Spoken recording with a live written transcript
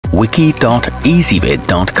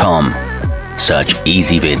wiki.ezvid.com. Search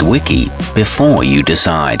Ezvid Wiki before you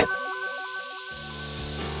decide.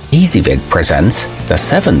 Ezvid presents the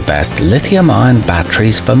 7 best lithium-ion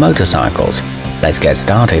batteries for motorcycles. Let's get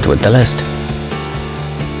started with the list.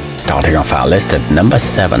 Starting off our list at number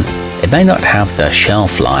 7, it may not have the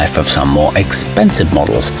shelf life of some more expensive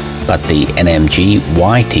models, but the NMG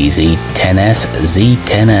YTZ 10S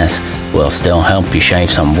Z10S will still help you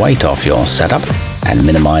shave some weight off your setup and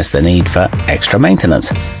minimize the need for extra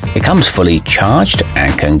maintenance. It comes fully charged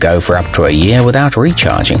and can go for up to a year without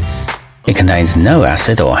recharging. It contains no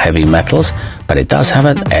acid or heavy metals, but it does have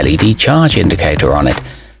an LED charge indicator on it,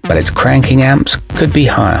 but its cranking amps could be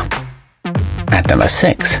higher. At number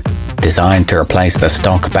 6, designed to replace the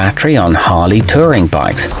stock battery on Harley touring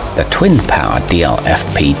bikes, the twin-power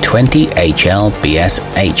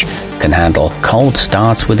DLFP20HLBSH can handle cold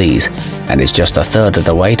starts with ease and is just a third of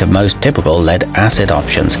the weight of most typical lead-acid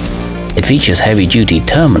options. It features heavy-duty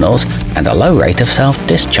terminals and a low rate of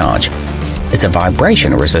self-discharge. It's a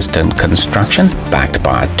vibration-resistant construction backed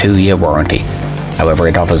by a 2-year warranty. However,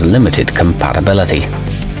 it offers limited compatibility.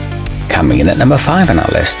 Coming in at number 5 on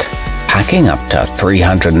our list, packing up to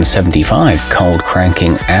 375 cold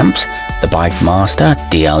cranking amps, the Bikemaster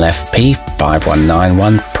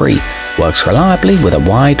DLFP5191 works reliably with a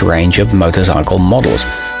wide range of motorcycle models,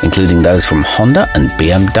 including those from Honda and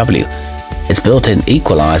BMW. Its built-in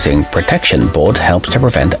equalizing protection board helps to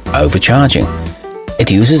prevent overcharging.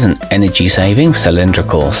 It uses an energy-saving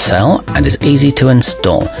cylindrical cell and is easy to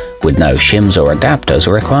install, with no shims or adapters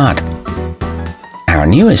required. Our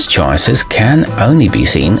newest choices can only be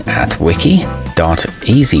seen at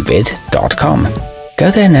wiki.ezvid.com. Go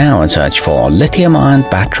there now and search for lithium-ion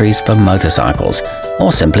batteries for motorcycles,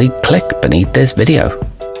 or simply click beneath this video.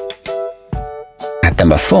 At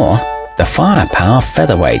number 4, the Firepower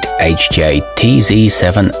Featherweight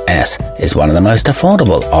HJTZ7S is one of the most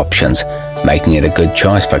affordable options, making it a good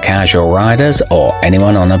choice for casual riders or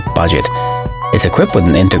anyone on a budget. It's equipped with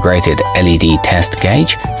an integrated LED test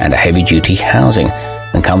gauge and a heavy-duty housing,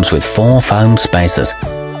 and comes with 4 foam spacers.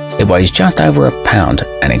 It weighs just over a pound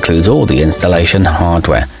and includes all the installation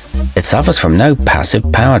hardware. It suffers from no passive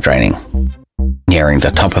power draining. Nearing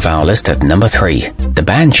the top of our list at number 3, the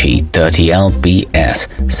Banshee 30LBS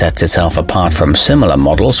sets itself apart from similar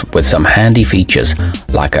models with some handy features,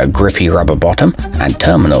 like a grippy rubber bottom and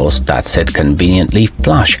terminals that sit conveniently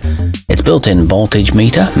flush. Its built-in voltage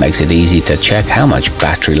meter makes it easy to check how much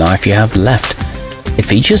battery life you have left. It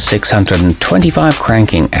features 625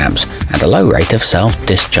 cranking amps and a low rate of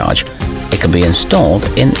self-discharge. It can be installed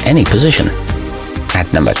in any position.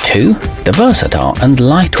 At number 2, the versatile and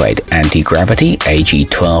lightweight Antigravity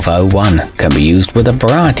AG1201 can be used with a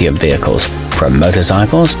variety of vehicles, from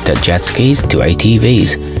motorcycles to jet skis to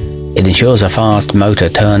ATVs. It ensures a fast motor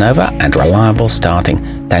turnover and reliable starting,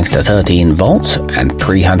 thanks to 13 volts and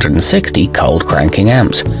 360 cold cranking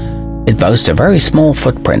amps. It boasts a very small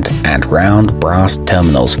footprint and round brass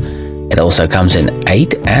terminals. It also comes in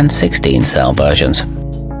 8 and 16 cell versions.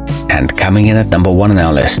 And coming in at number 1 on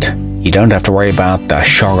our list, you don't have to worry about the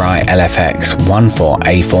Showri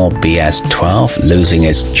LFX14A4BS12 losing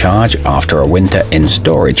its charge after a winter in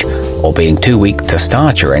storage or being too weak to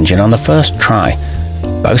start your engine on the first try.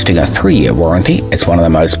 Boasting a 3-year warranty, it's one of the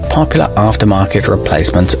most popular aftermarket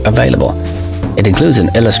replacements available. It includes an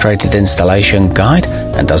illustrated installation guide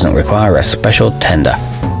and doesn't require a special tender.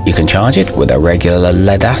 You can charge it with a regular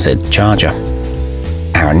lead-acid charger.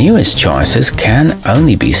 Our newest choices can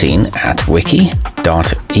only be seen at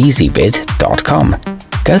wiki.ezvid.com.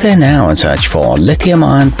 Go there now and search for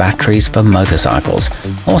lithium-ion batteries for motorcycles,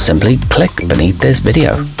 or simply click beneath this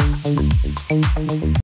video.